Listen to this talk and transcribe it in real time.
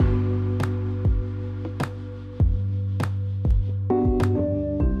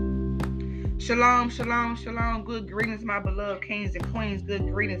Shalom, shalom, shalom. Good greetings, my beloved kings and queens. Good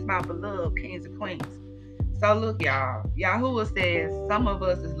greetings, my beloved kings and queens. So look, y'all. Yahuwah says some of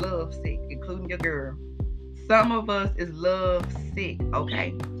us is love sick, including your girl. Some of us is love sick,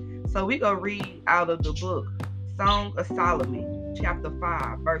 okay? So we gonna read out of the book Song of Solomon, chapter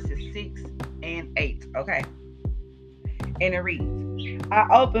 5, verses 6 and 8, okay? And it reads, I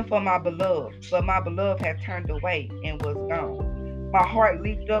opened for my beloved, but my beloved had turned away and was gone. My heart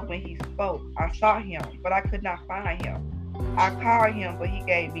leaped up when he spoke. I sought him, but I could not find him. I called him, but he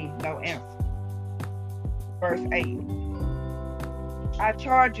gave me no answer. Verse 8. I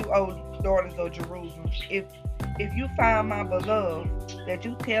charge you, O daughters of Jerusalem, if you find my beloved, that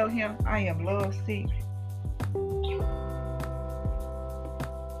you tell him I am love sick.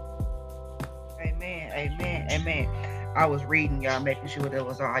 Amen, amen, amen. I was reading, y'all, making sure that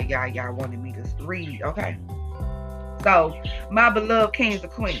was all y'all wanted me to read, okay? So, my beloved kings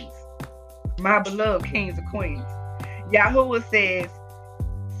and queens. My beloved kings and queens. Yahuwah says,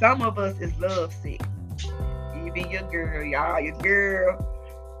 some of us is love sick. Even your girl, y'all. Your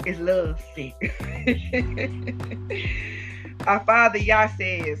girl is love sick. Our Father Yah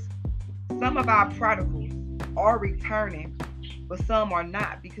says, some of our prodigals are returning, but some are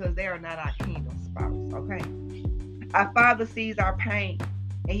not because they are not our kingdom spouse, okay? Our Father sees our pain,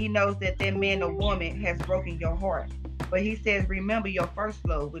 and he knows that man or woman has broken your heart. But he says, remember your first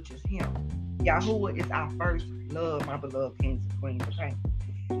love, which is him. Yahuwah is our first love, my beloved kings and queens, okay?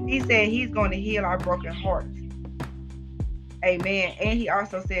 He said he's going to heal our broken hearts. Amen. And he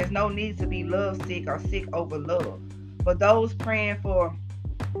also says no need to be love sick or sick over love. For those praying for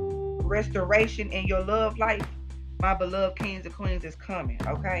restoration in your love life, my beloved kings and queens, is coming,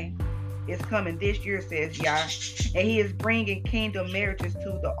 okay? It's coming this year, says Yah. And he is bringing kingdom marriages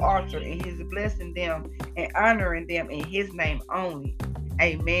to the altar, and he is blessing them and honoring them in his name only.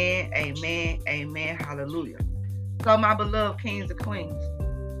 Amen, amen, amen, hallelujah. So my beloved kings and queens,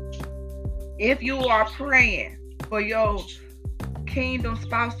 if you are praying for your kingdom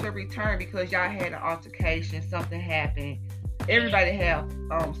spouse to return because y'all had an altercation, something happened. Everybody have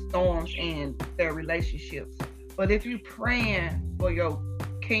storms in their relationships. But if you praying for your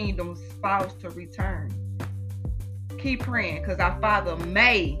kingdom spouse to return, keep praying, because our Father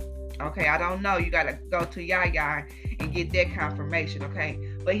may, okay, I don't know, you got to go to Yah and get that confirmation, okay?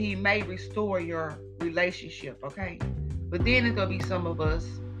 But he may restore your relationship, okay? But then it's going to be some of us,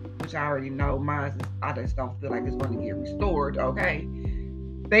 which I already know, I just don't feel like it's going to get restored, okay?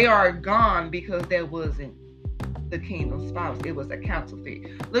 They are gone because there wasn't the kingdom spouse. It was a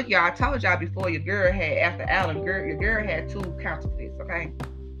counterfeit. Look, y'all, I told y'all before, your girl had, after Alan, your girl had 2 counterfeits, okay?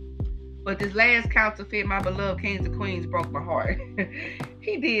 But this last counterfeit, my beloved kings and queens, broke my heart.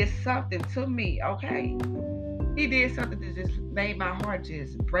 He did something to me, okay? He did something that just made my heart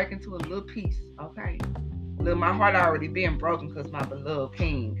just break into a little piece, okay? Look, my heart already been broken because my beloved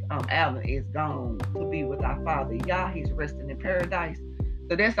king, Alan, is gone to be with our Father Yah. He's resting in paradise.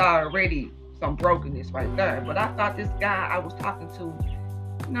 So that's already some brokenness right there. But I thought this guy I was talking to,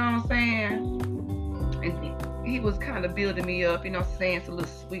 you know what I'm saying? And he was kind of building me up, you know, saying some little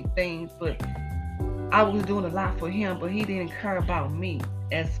sweet things. But I was doing a lot for him, but he didn't care about me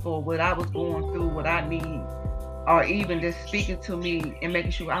as for what I was going through, what I need, or even just speaking to me and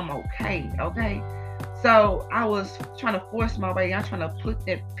making sure I'm okay, okay? So I was trying to force my way. I'm trying to put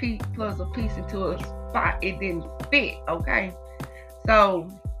that puzzle piece into a spot. It didn't fit, okay? So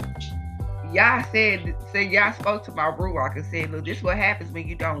Yah said Yah spoke to my Ruach and said, look, this is what happens when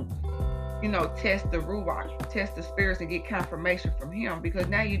you don't, you know, test the Ruach, test the spirits and get confirmation from him, because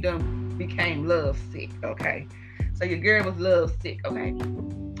now you done became love sick, okay? So your girl was love sick, okay?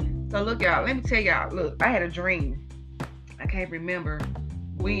 So look, y'all, let me tell y'all, look, I had a dream. I can't remember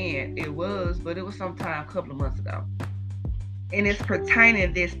when it was, but it was sometime a couple of months ago. And it's pertaining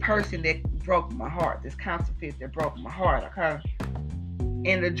to this person that broke my heart, this counterfeit that broke my heart, okay?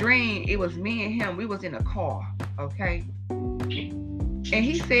 In the dream, it was me and him. We was in a car, okay? And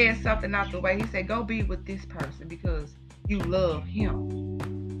he said something out the way. He said, go be with this person because you love him.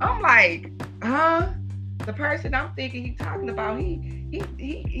 I'm like, huh? The person I'm thinking he talking about,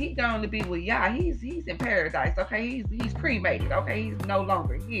 he going to be with Yah. He's in paradise, okay? He's cremated, okay? He's no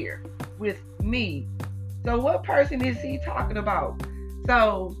longer here with me. So what person is he talking about?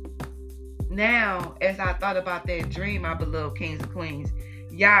 So now, as I thought about that dream, my beloved kings and queens,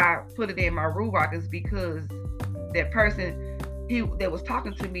 Yah put it in my ruach is because that person that was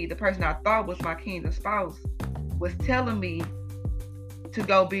talking to me, the person I thought was my kingdom spouse, was telling me to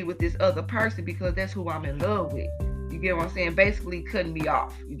go be with this other person because that's who I'm in love with. You get what I'm saying? Basically cutting me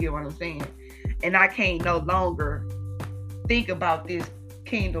off. You get what I'm saying? And I can't no longer think about this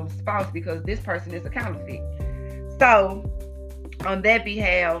kingdom spouse because this person is a counterfeit. So, on that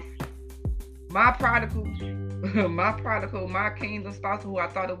behalf, my prodigal, my kingdom spouse, who I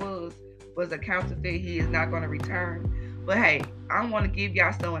thought it was a counterfeit. He is not going to return. But hey, I want to give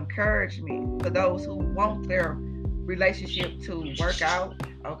y'all some encouragement for those who want their relationship to work out.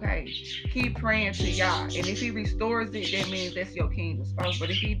 Okay, keep praying to y'all, and if he restores it, that means that's your kingdom spouse. But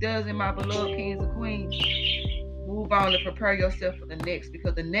if he doesn't, my beloved kings and queens, move on and prepare yourself for the next,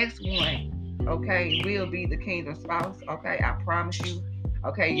 because the next one, okay, will be the kingdom spouse. Okay, I promise you.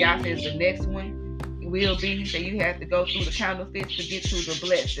 Okay, Yah says the next one will be. He said you have to go through the counterfeits to get to the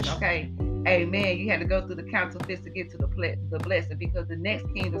blessing. Okay, amen. You had to go through the counterfeits to get to the blessing, because the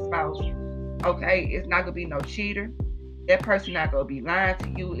next kingdom spouse, okay, it's not gonna be no cheater. That person not gonna be lying to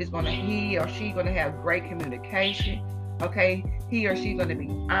you. It's gonna, he or she gonna have great communication. Okay, he or she gonna be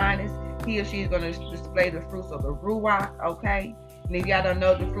honest. He or she is gonna display the fruits of the Ruach. Okay, and if y'all don't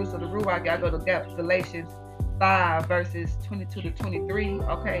know the fruits of the Ruach, y'all go to Galatians 5 verses 22 to 23.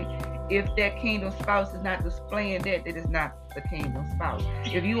 Okay, if that kingdom spouse is not displaying that is not the kingdom spouse.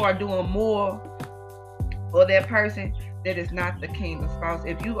 If you are doing more for that person, that is not the kingdom spouse.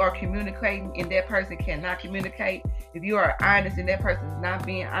 If you are communicating and that person cannot communicate, if you are honest and that person is not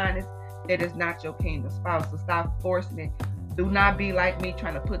being honest, that is not your kingdom spouse. So stop forcing it. Do not be like me,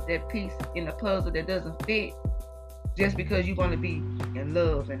 trying to put that piece in the puzzle that doesn't fit just because you want to be in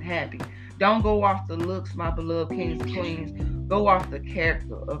love and happy. Don't go off the looks, my beloved kings and queens. Go off the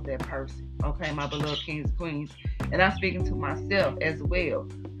character of that person. Okay, my beloved kings and queens. And I'm speaking to myself as well.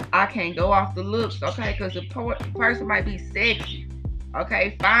 I can't go off the looks, okay? Because the person might be sexy,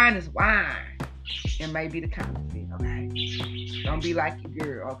 okay? Fine as wine. It may be the counterfeit, okay? Don't be like your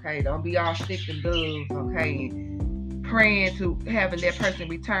girl, okay? Don't be all sick and doves, okay? And praying to having that person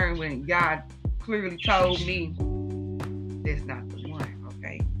return when God clearly told me that's not the one,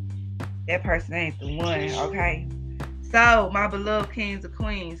 okay? That person ain't the one, okay? So, my beloved kings and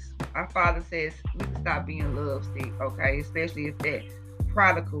queens, our Father says we can stop being lovesick, okay? Especially if that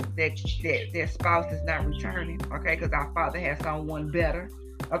prodigal, that spouse is not returning, okay? Because our Father has someone better,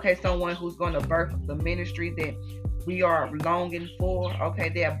 okay? Someone who's going to birth the ministry that we are longing for, okay?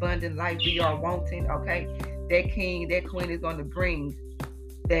 The abundant life we are wanting, okay? That king, that queen is going to bring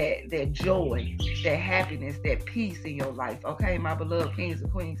that joy, that happiness, that peace in your life, okay? My beloved kings and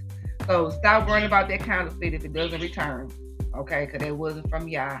queens. So stop worrying about that counterfeit if it doesn't return, okay? Because that wasn't from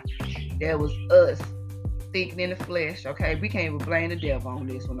Yah. That was us thinking in the flesh, okay? We can't even blame the devil on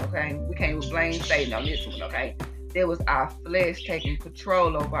this one, okay? We can't even blame Satan on this one, okay? There was our flesh taking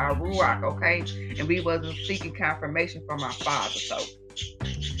control over our Ruach, okay? And we wasn't seeking confirmation from our Father. So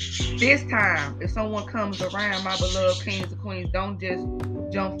this time, if someone comes around, my beloved kings and queens, don't just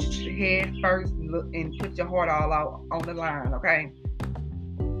jump head first and put your heart all out on the line, okay?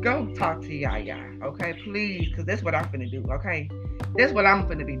 Go talk to Yah, okay? Please, because that's what I'm finna do, okay? That's what I'm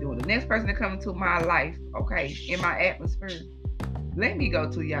finna be doing. The next person that comes into my life, okay, in my atmosphere, let me go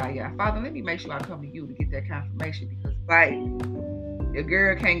to Yah. Father, let me make sure I come to you to get that confirmation, because, like, your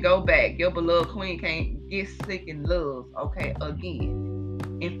girl can't go back. Your beloved queen can't get sick in love, okay, again,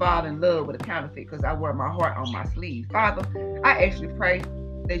 and fall in love with a counterfeit because I wear my heart on my sleeve. Father, I actually pray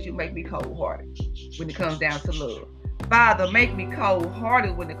that you make me cold-hearted when it comes down to love. Father, make me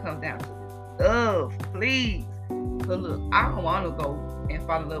cold-hearted when it comes down to love, please. So look, I don't want to go and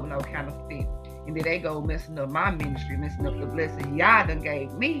fall in love with no counterfeit, and then they go messing up my ministry, messing up the blessing Yah done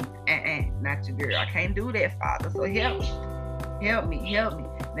gave me. Not your girl. I can't do that, Father. So help me.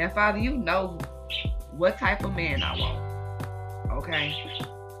 Now, Father, you know what type of man I want. Okay.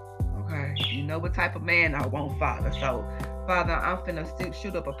 You know what type of man I want, Father. So, Father, I'm finna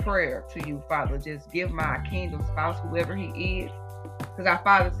shoot up a prayer to you, Father. Just give my kingdom spouse, whoever he is, because our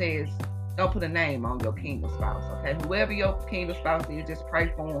Father says, don't put a name on your kingdom spouse, okay? Whoever your kingdom spouse is, just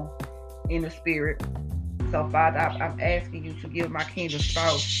pray for him in the spirit. So, Father, I'm asking you to give my kingdom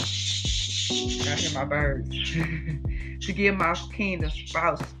spouse, I hear my birds, to give my kingdom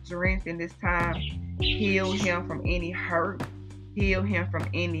spouse strength in this time. Heal him from any hurt. Heal him from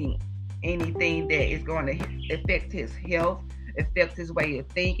anything that is going to affect his health, affect his way of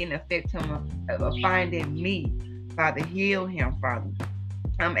thinking, affect him of finding me. Father, heal him, Father.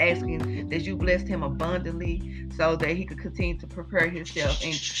 I'm asking that you bless him abundantly so that he could continue to prepare himself.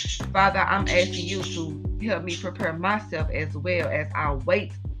 And Father, I'm asking you to help me prepare myself as well as I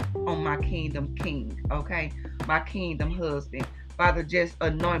wait on my kingdom king, okay? My kingdom husband. Father, just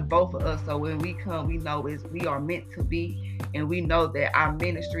anoint both of us so when we come, we know we are meant to be, and we know that our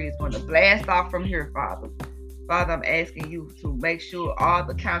ministry is going to blast off from here, Father. Father, I'm asking you to make sure all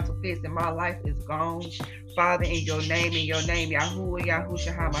the counterfeits in my life is gone. Father, in your name, Yahuwah,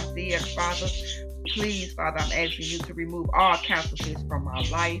 Yahushua HaMashiach, Father, please, Father, I'm asking you to remove all counterfeits from my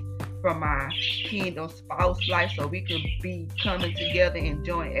life, from my kingdom spouse life, so we can be coming together and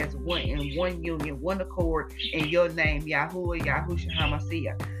join as one in one union, one accord, in your name, Yahuwah, Yahushua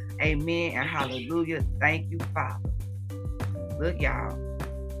HaMashiach. Amen and hallelujah. Thank you, Father. Look, y'all.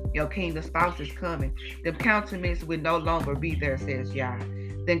 Your kingdom spouse is coming. Them counterfeits will no longer be there, says Yah.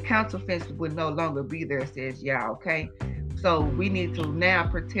 Them counterfeits will no longer be there, says Yah, okay? So we need to now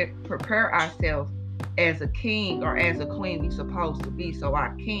prepare ourselves as a king or as a queen we supposed to be. So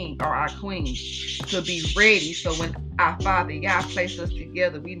our king or our queen to be ready. So when our Father Yah place us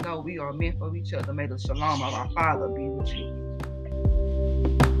together, we know we are meant for each other. May the shalom of our Father be with you.